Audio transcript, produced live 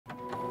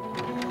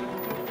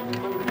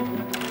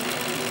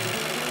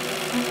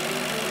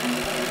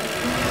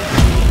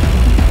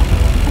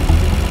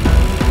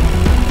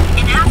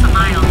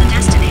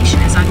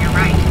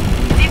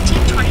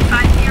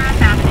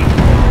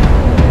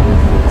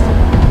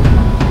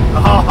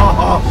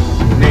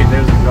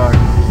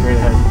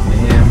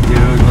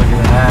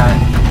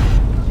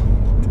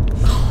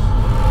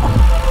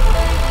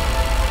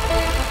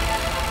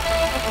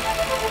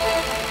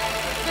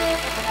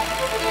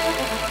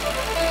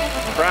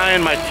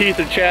teeth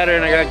are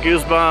chattering, I got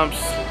goosebumps.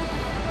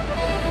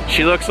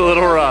 She looks a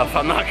little rough,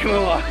 I'm not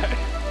gonna lie.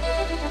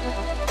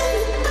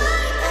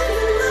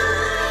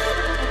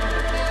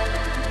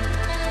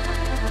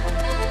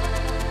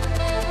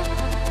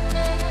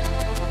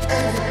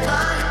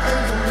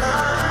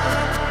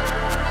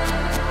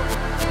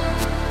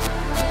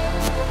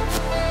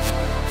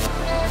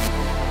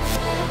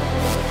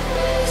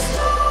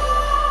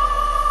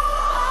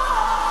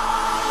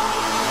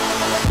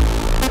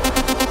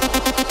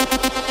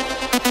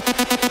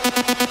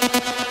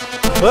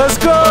 Let's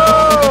go!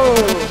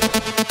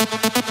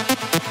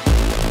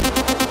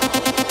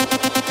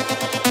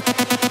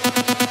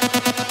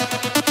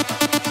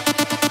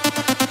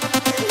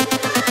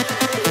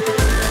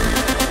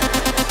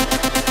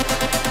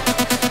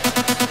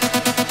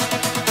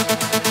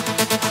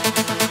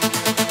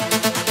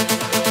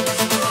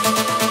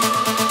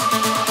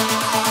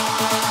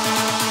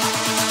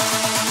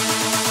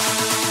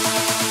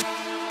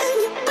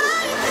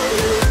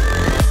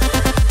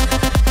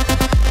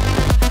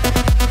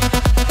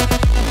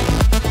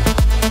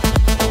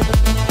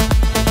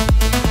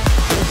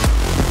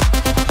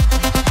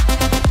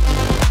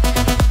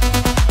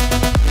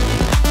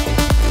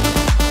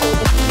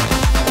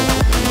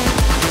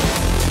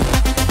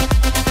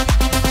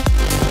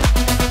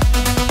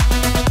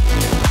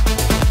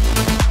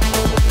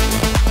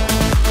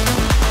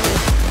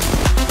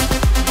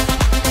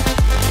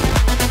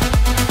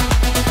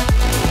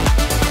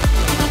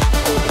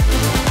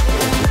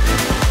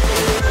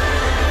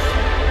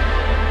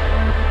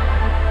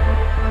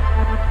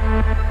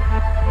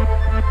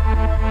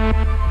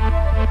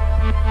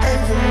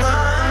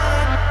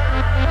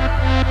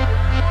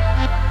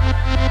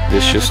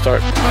 This should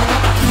start.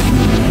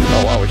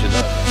 Oh wow, what you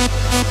done?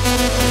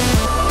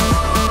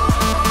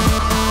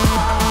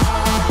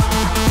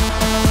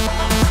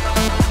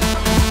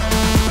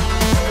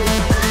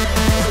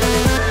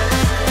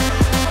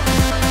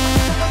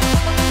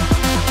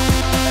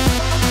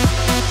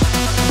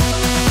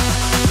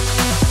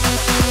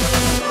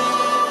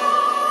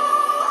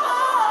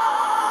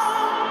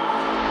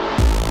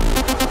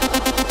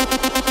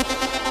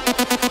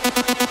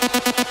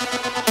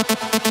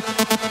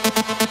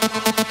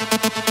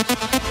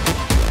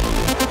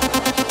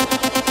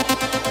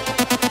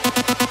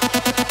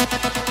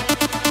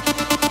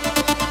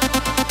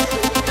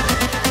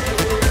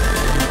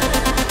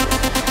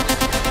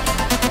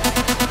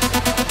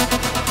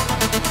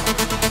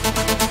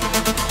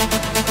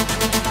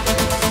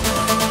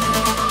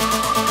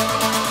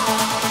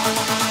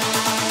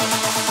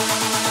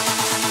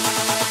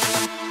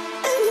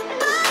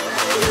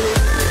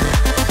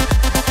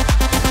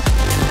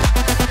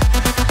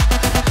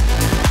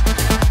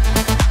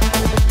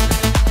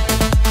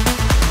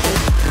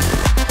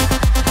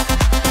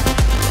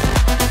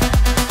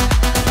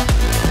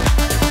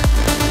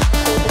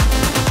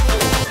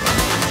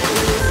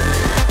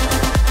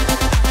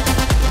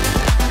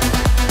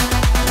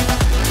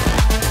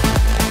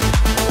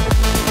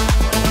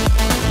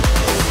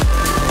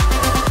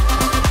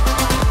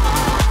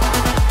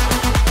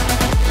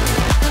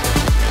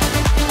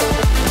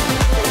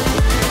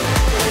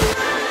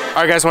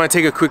 Alright guys, I want to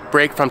take a quick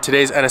break from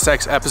today's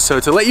NSX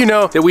episode to let you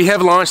know that we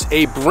have launched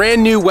a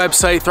brand new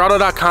website.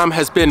 Throtl.com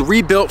has been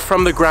rebuilt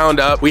from the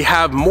ground up. We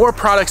have more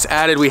products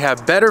added, we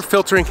have better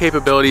filtering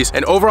capabilities,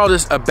 and overall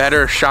just a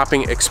better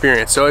shopping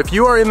experience. So if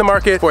you are in the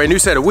market for a new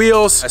set of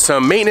wheels,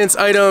 some maintenance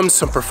items,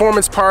 some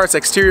performance parts,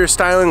 exterior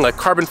styling like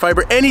carbon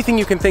fiber, anything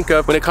you can think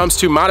of when it comes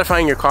to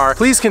modifying your car,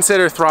 please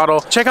consider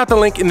Throtl. Check out the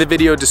link in the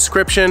video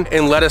description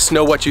and let us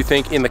know what you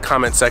think in the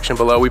comment section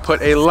below. We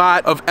put a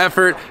lot of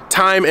effort,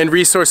 time, and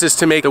resources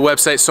to make the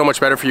website so much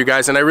better for you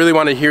guys, and I really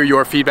want to hear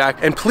your feedback,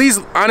 and please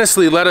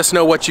honestly let us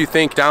know what you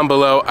think down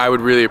below. I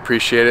would really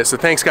appreciate it. So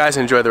thanks guys,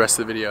 and enjoy the rest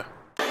of the video.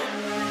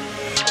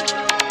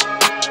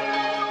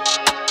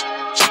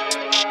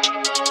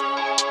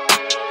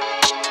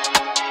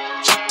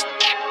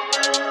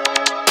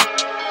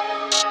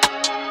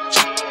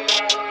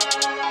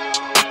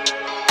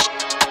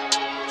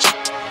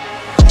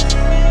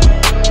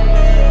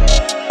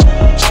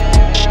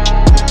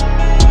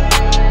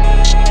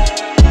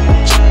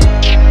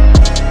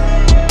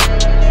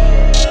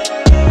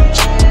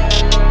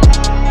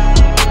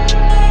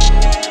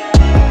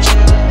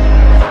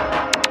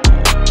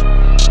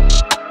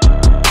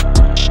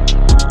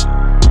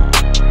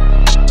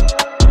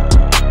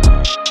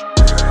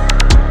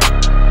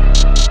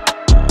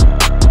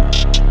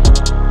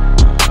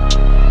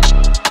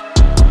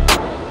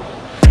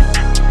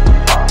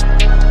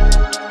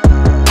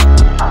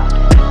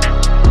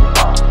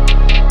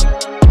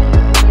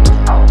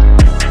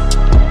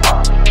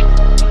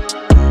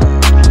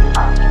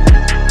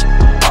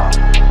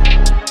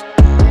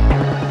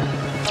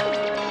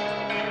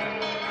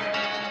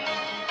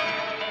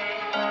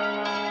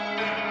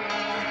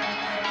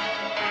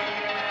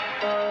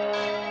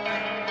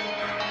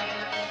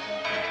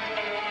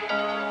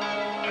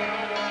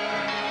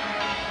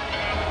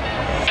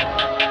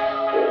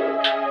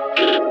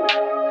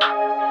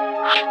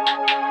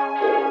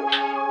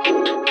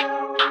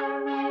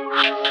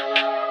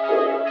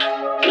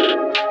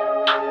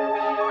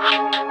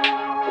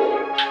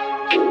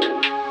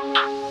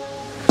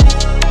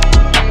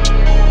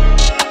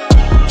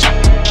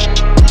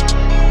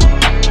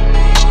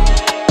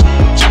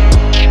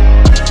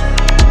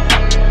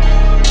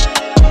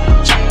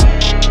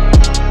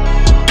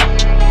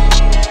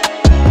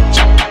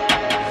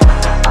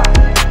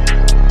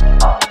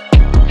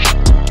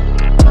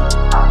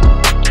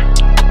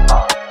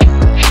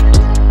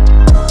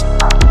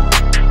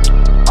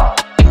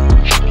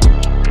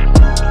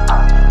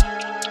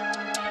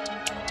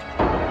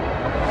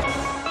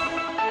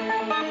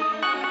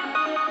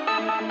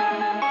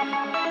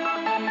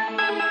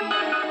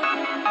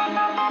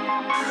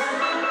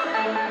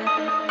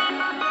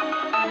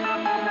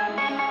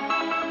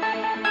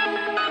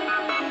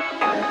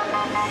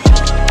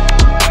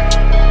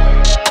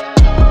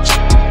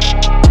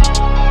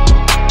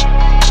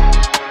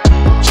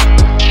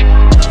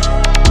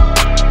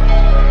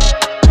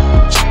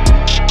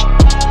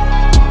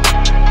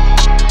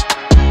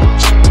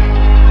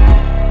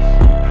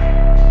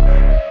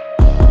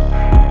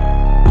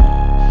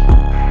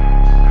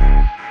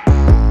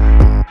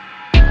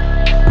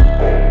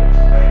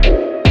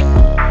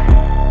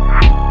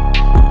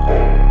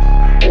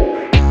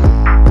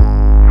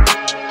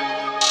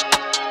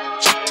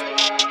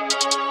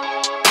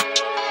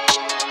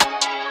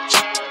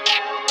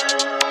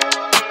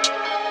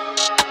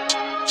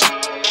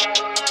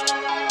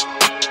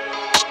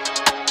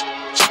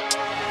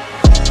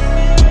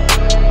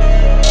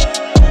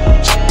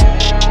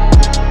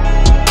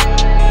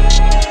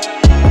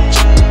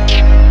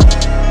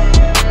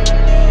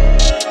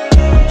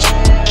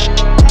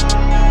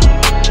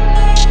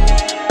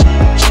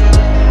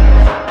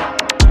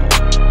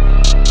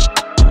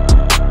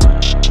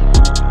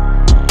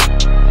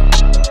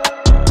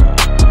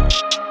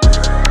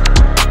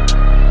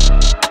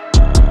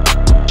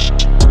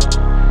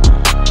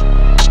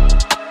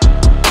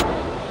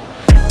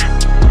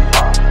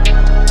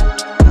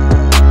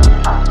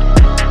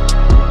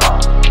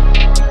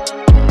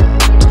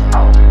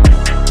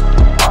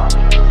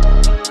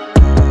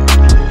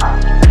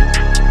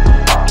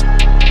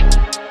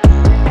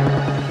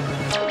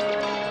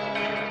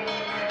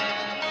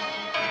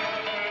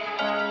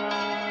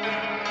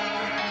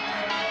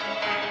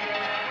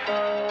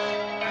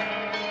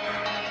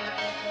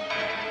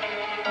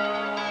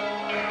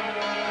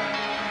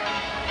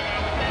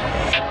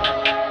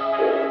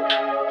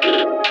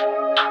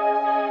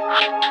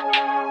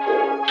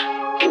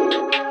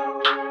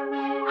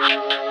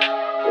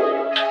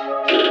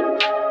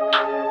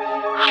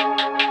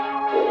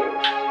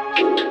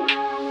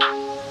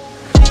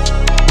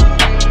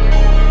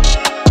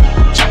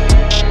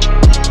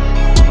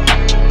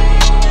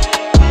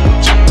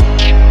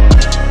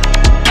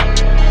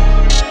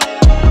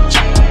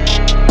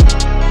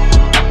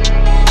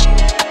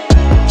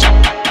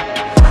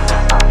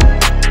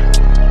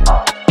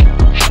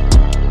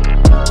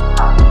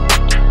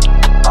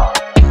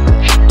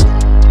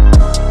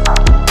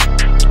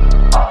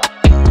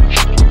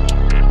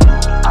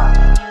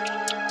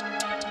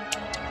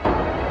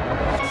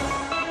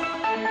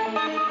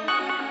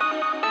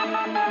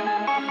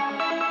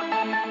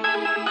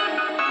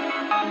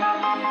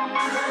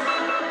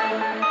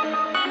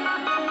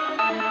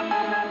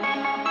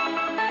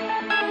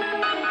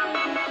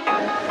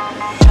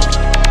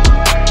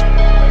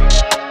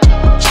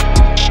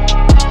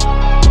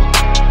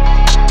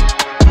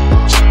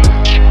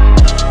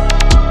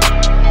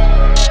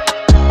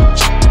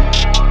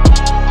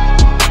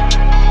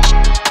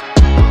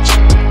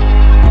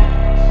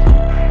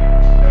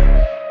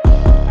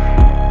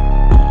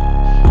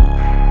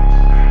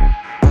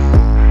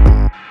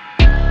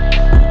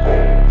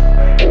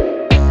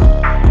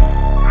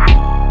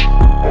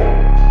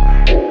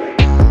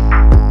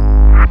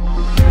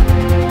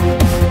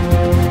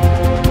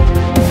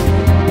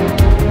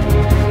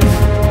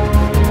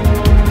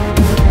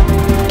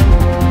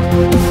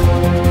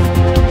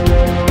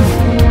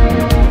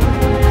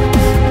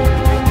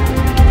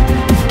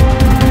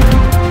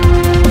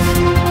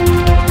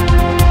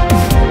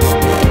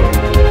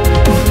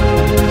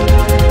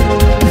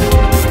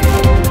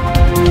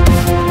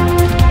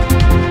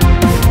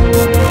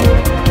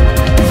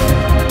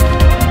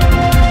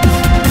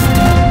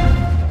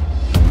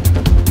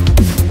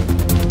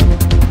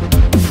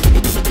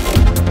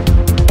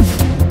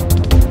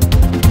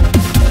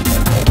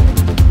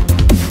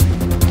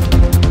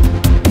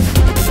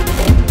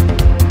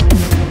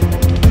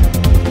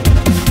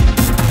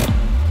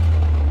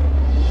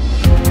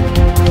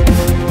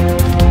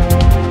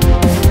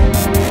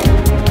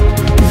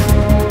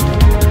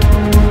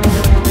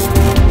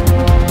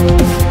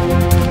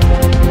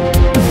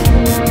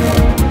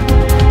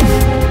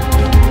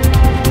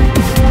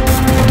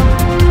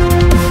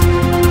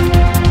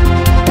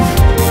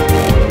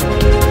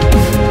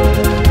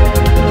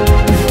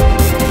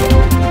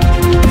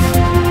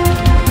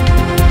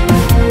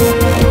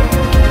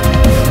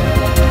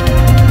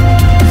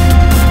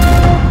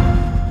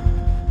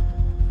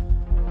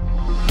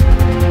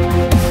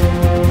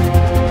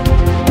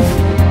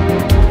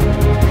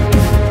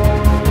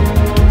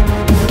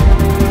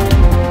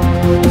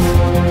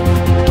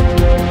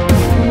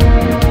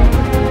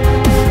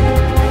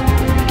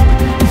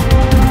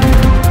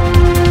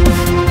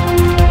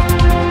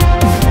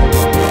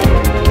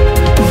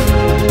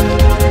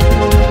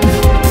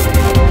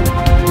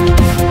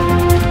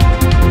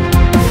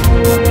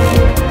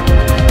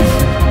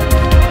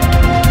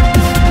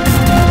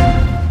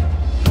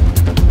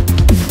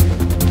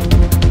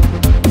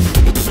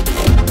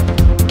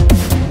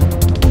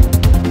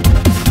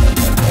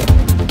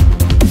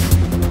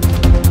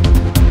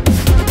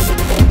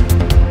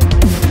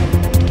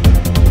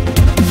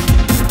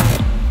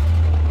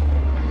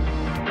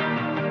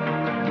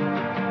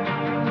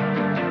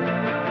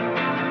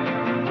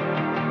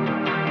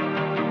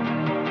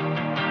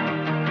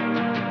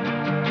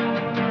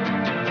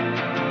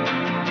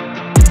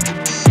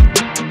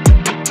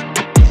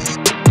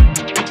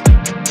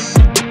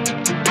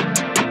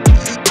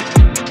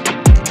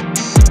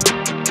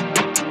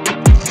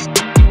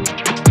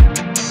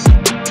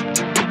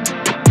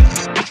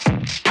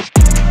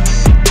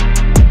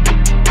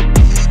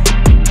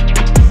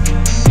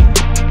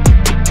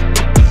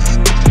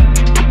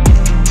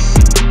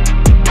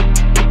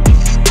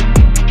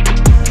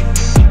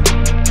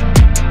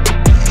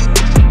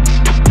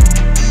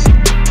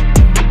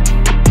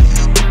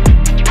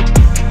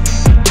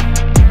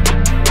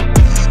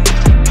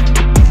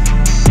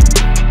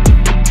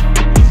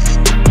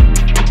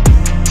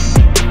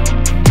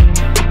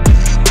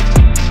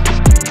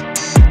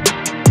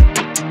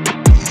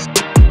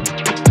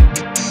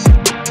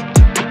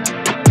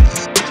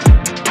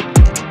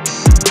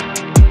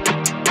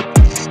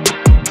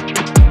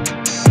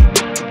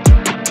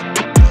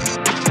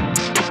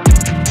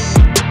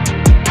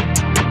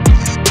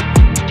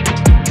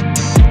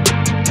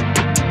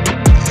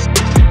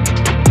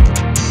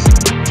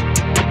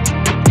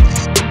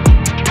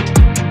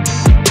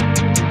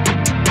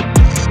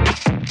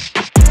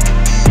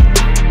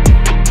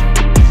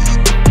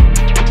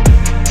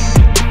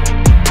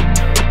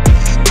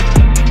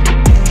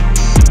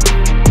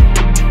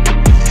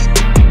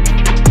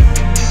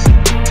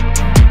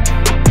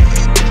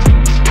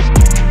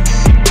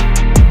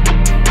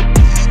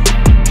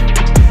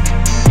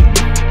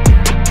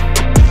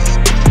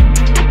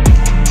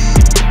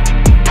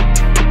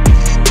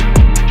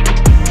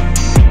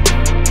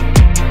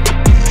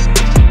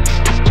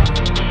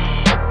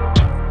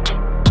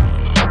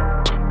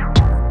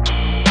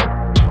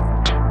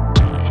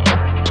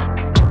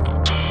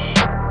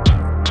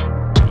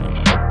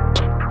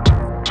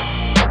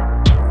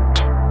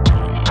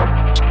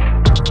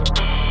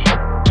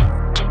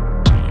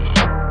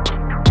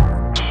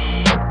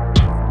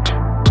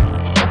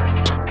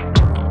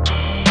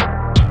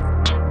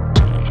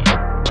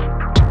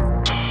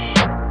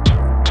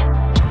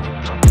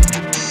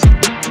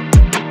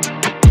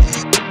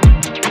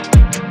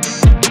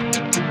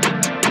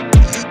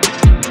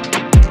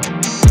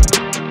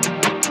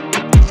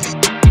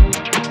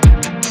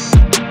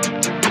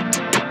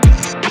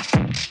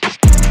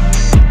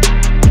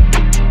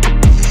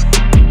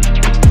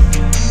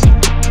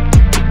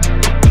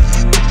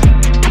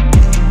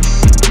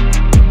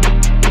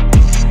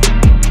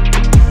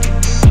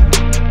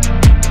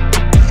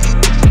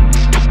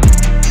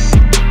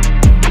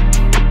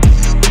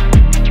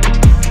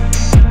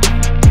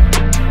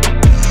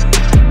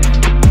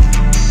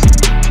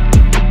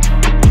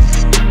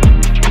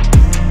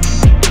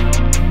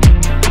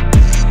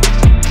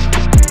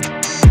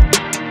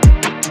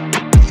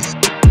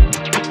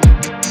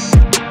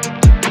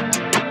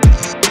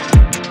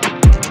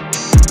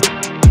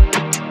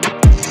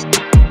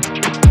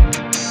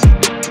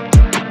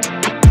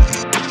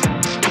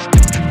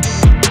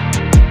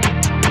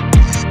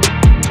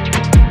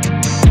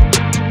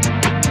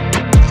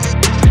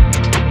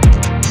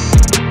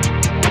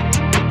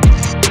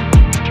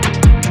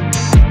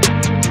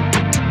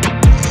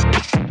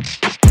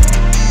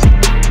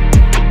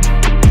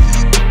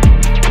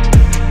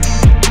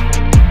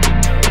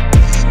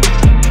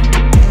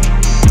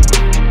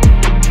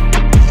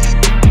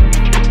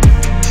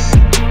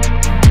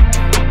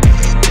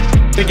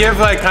 give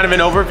like kind of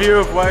an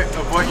overview of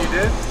what you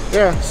did?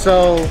 Yeah,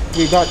 so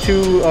we got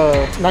two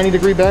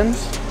 90-degree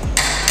bends,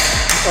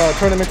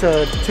 turn them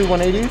into two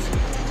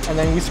 180s, and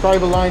then we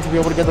scribe a line to be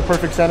able to get the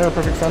perfect center.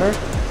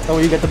 That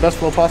way you get the best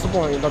flow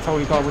possible, and that's how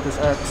we got with this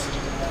X.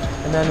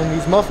 And then in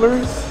these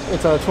mufflers,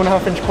 it's a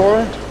 2.5-inch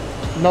core,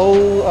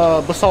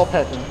 no basalt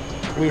packing.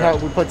 We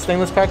put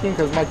stainless packing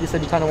because Mikey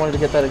said he kind of wanted to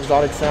get that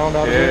exotic sound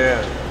out of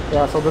it.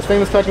 Yeah, so the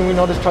stainless packing we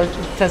noticed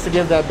tends to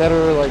give that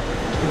better like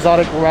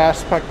exotic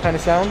rasp kind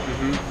of sound.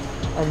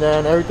 And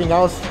then everything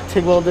else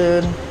TIG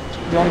welded.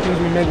 The only things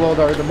we MIG weld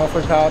are the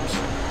muffler caps,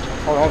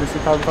 or obviously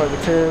carbon fiber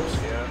tips.